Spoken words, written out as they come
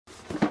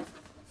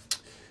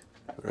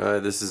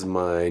Alright, this is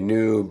my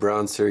new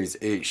Braun Series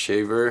 8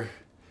 shaver.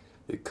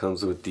 It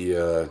comes with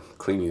the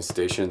cleaning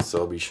station, so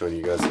I'll be showing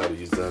you guys how to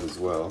use that as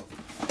well.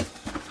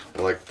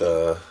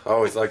 I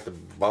always like the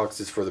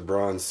boxes for the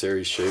Braun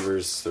Series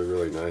shavers. They're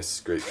really nice,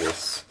 great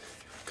gifts.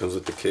 Comes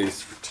with the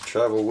case to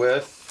travel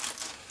with.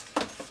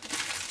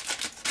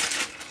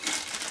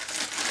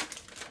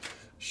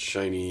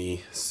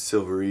 Shiny,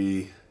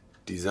 silvery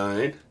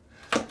design.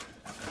 So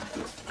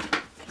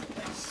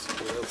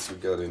what else we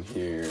got in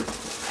here?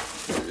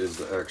 Here is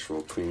the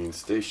actual cleaning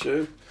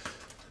station.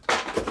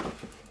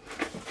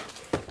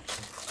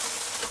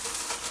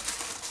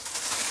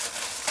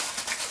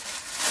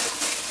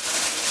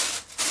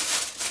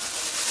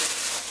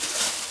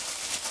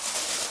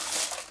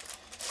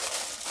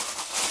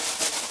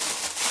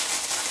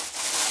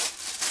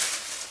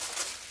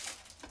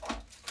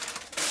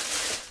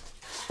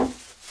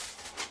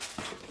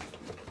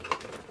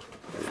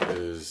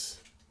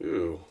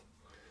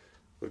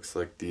 Looks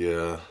like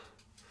the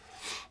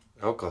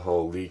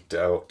alcohol leaked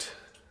out,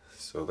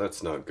 so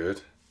that's not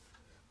good.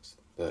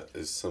 That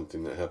is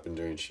something that happened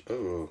during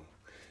oh,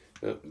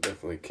 that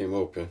definitely came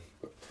open.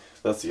 But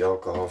that's the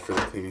alcohol for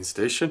the cleaning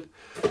station.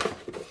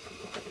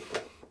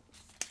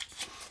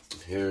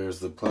 Here's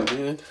the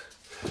plug-in.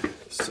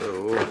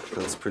 So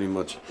that's pretty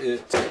much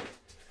it. The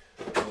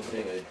only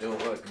thing I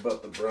don't like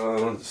about the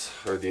Browns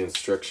are the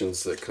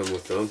instructions that come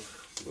with them,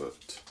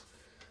 but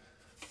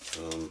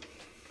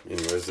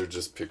anyways, they're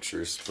just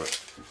pictures. But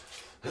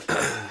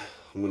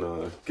I'm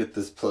gonna get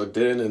this plugged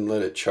in and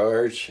let it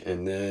charge,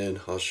 and then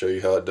I'll show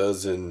you how it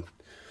does in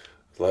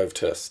live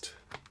test.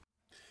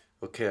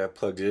 Okay, I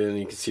plugged it in.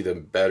 You can see the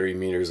battery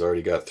meter's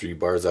already got 3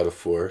 bars out of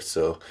 4,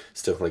 so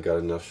it's definitely got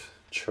enough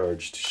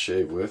charge to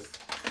shave with.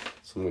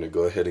 So I'm gonna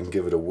go ahead and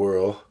give it a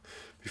whirl.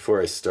 Before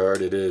I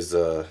start, it's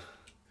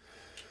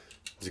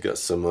got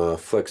some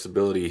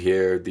flexibility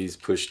here. These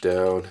push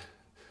down.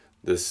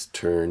 This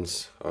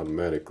turns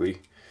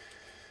automatically,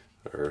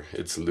 or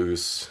it's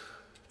loose,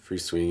 free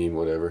swinging,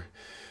 whatever.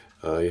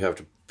 You have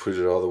to put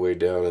it all the way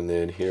down, and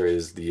then here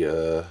is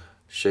the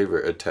shaver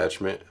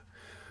attachment,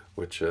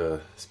 which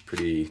is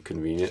pretty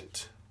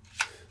convenient.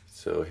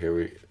 So here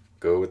we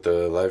go with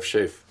the live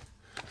shave.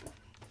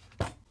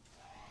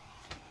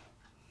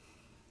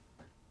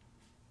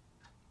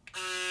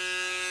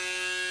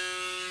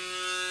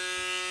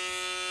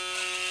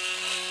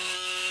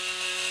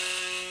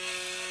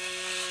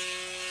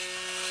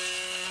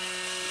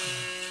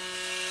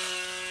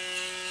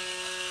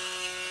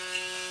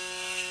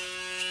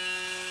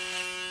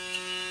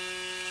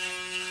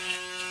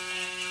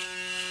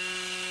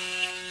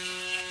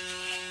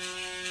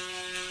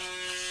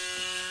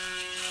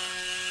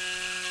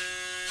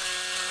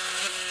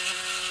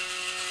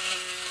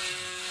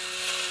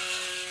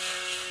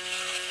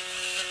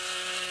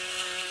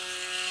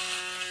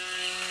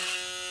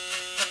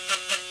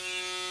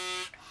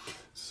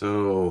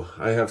 So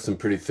I have some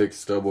pretty thick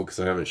stubble because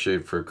I haven't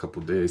shaved for a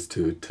couple days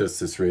to test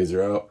this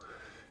razor out.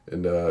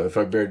 And if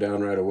I bear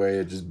down right away,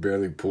 it just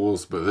barely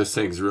pulls, but this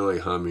thing's really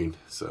humming.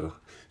 So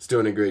it's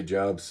doing a great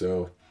job.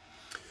 So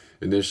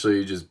initially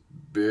you just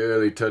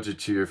barely touch it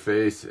to your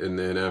face, and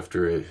then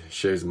after it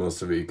shaves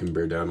most of it, you can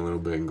bear down a little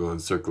bit and go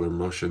in circular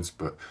motions.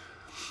 But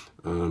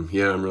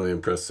yeah, I'm really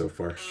impressed so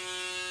far.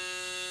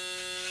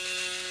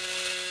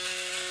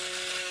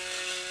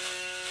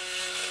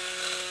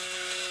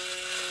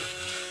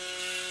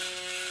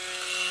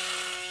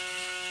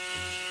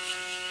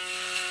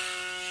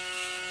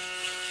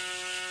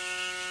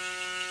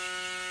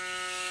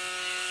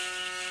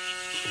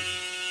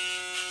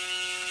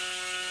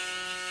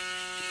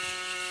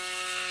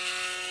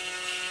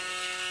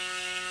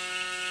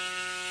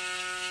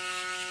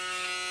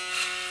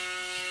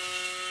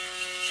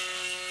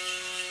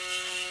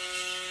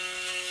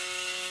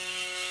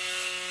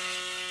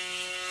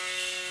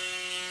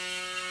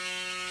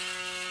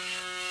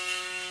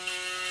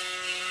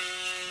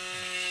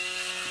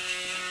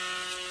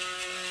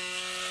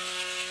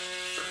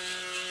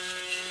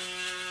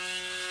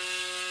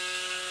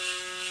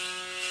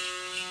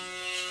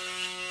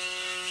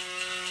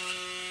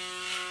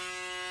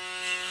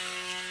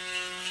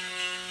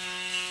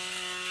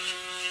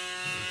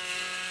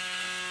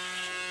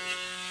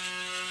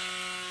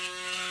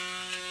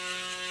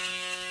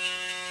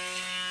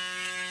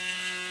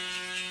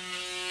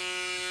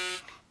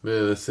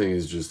 Man, this thing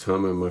is just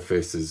humming. My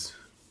face is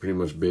pretty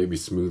much baby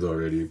smooth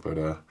already, but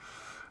I'm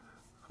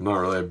not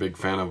really a big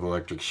fan of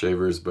electric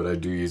shavers, but I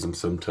do use them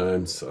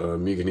sometimes.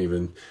 You can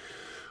even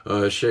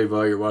shave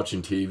while you're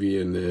watching TV,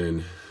 and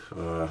then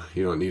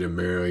you don't need a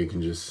mirror. You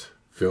can just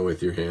feel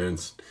with your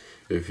hands.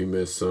 If you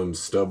miss some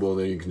stubble,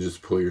 then you can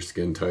just pull your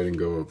skin tight and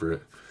go over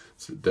it.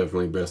 It's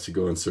definitely best to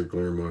go in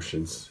circular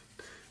motions.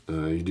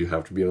 You do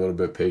have to be a little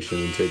bit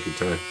patient and take your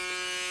time.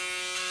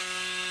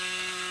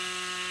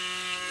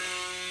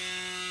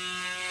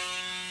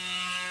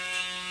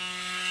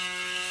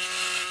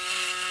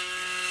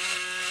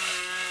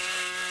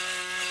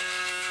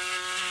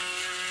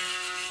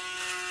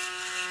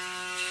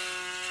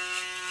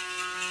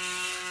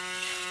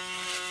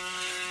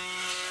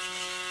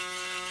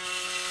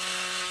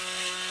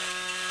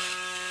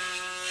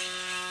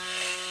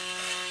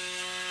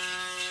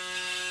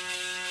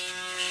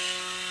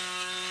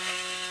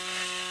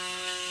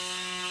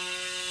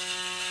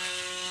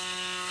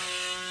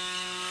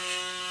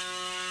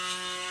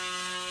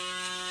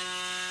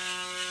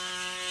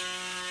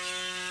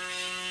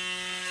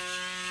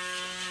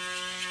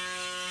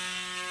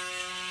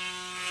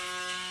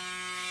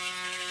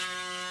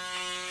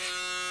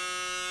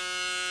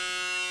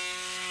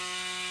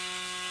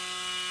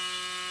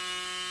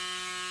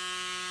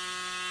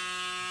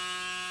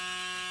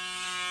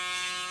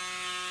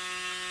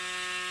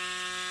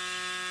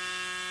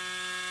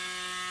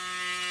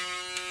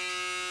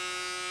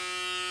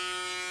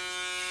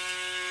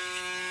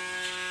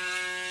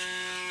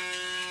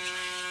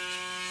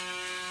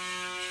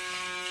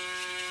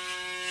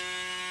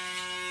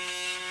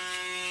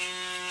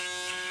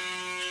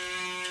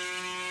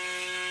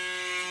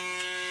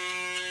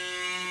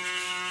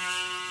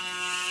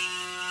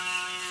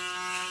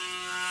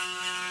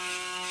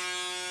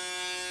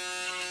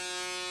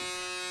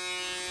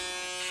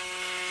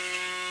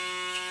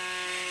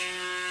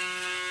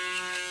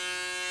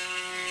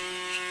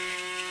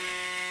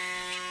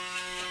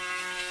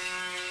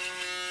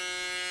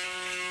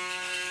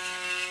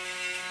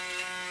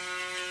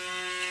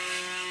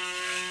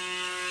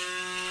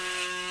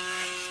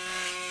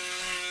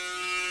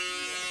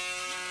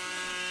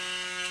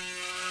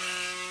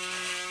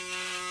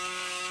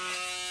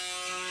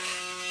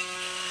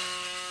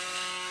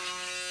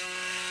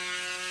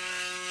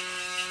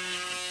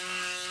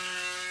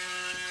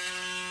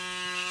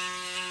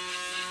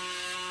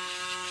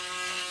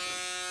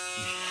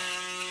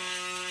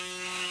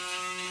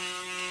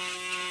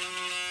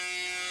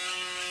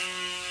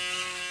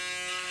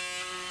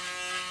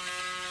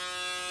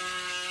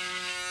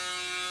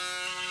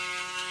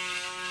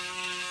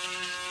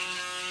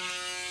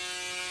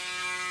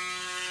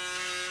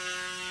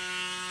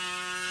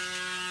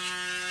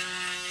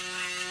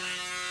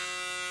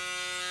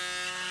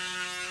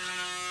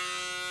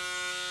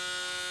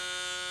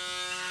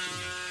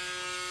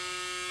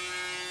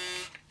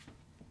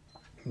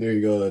 There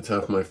you go, that's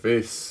half my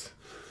face.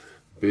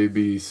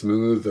 Baby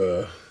smooth.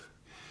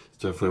 It's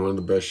definitely one of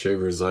the best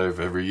shavers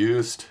I've ever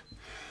used.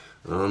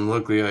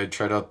 Luckily I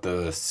tried out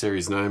the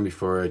Series 9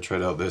 before I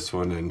tried out this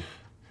one, and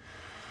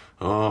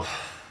oh,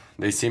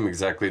 they seem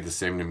exactly the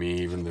same to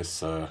me, even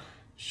this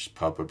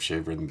pop-up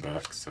shaver in the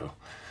back, so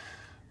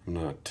I'm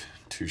not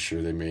too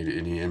sure they made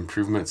any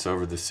improvements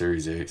over the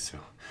Series 8. So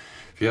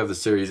if you have the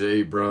Series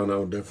 8 Braun, I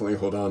would definitely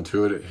hold on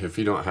to it. If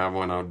you don't have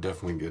one, I would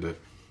definitely get it.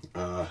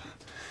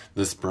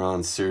 This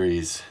Braun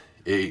Series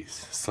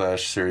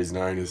 8/Series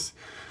 9 is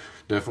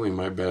definitely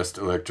my best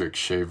electric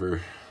shaver.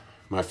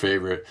 My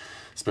favorite,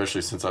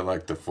 especially since I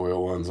like the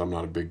foil ones. I'm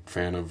not a big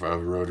fan of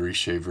rotary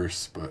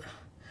shavers, but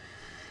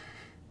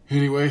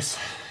anyways,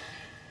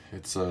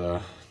 it's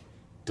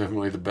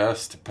definitely the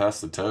best to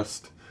pass the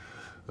test.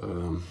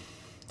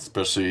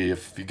 Especially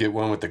if you get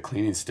one with the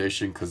cleaning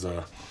station, because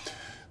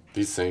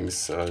these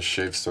things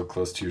shave so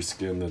close to your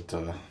skin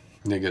that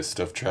they get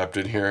stuff trapped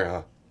in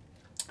here.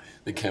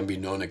 They can be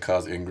known to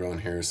cause ingrown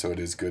hair, so it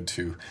is good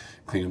to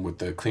clean them with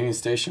the cleaning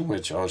station,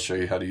 which I'll show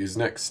you how to use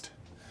next.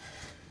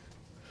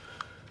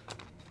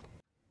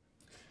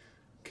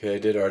 Okay, I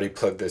did already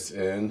plug this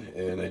in,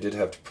 and I did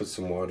have to put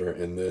some water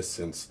in this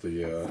since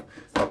the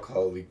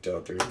alcohol leaked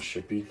out during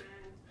shipping.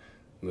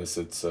 Unless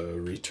it's a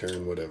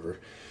return, whatever.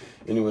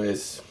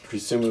 Anyways,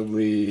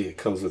 presumably it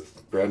comes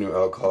with brand new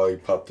alcohol. You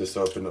pop this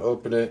open to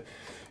open it.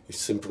 You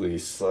simply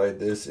slide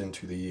this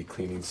into the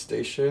cleaning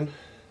station.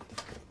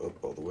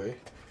 Up all the way.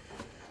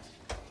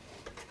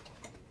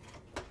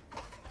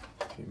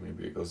 Okay,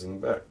 maybe it goes in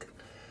the back.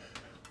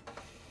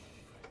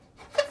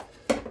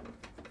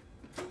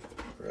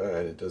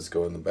 Right, it does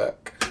go in the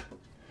back.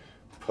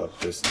 Pop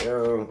this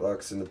down,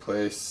 locks into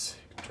place.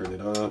 Turn it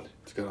on.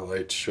 It's got a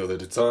light to show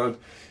that it's on.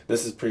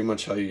 This is pretty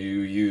much how you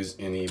use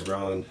any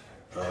Braun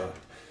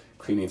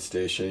cleaning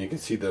station. You can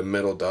see the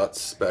metal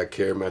dots back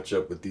here match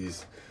up with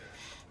these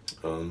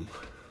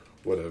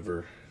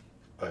whatever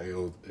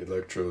IO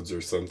electrodes or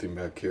something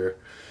back here.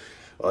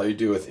 All you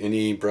do with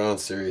any Braun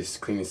Series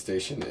cleaning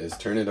station is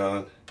turn it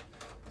on,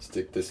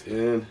 stick this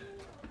in,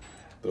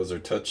 those are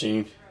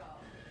touching,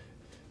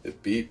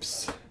 it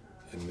beeps,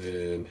 and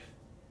then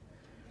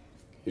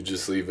you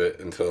just leave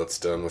it until it's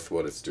done with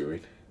what it's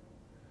doing.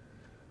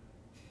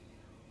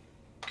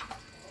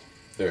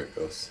 There it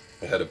goes.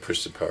 I had to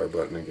push the power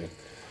button again.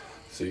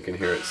 So you can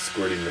hear it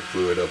squirting the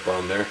fluid up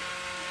on there.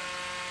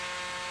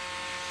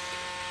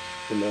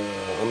 And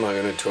I'm not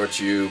going to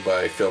torture you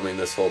by filming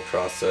this whole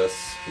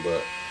process,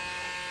 but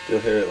you'll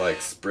hear it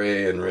like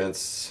spray and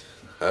rinse,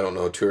 I don't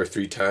know, 2 or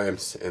 3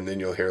 times, and then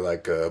you'll hear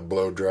like a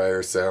blow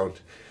dryer sound,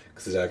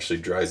 because it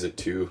actually dries it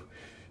too.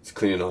 It's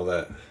cleaning all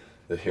that,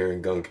 the hair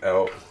and gunk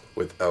out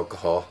with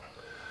alcohol.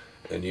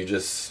 And you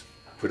just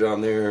put it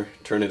on there,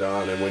 turn it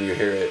on, and when you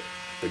hear it,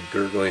 the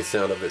gurgling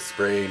sound of it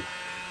spraying,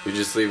 you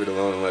just leave it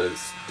alone and let it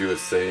do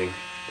its thing,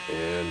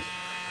 and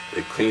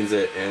it cleans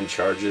it and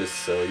charges,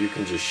 so you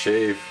can just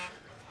shave,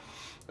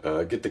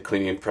 get the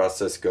cleaning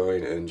process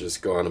going, and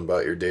just go on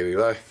about your daily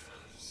life.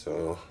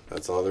 So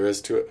that's all there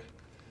is to it.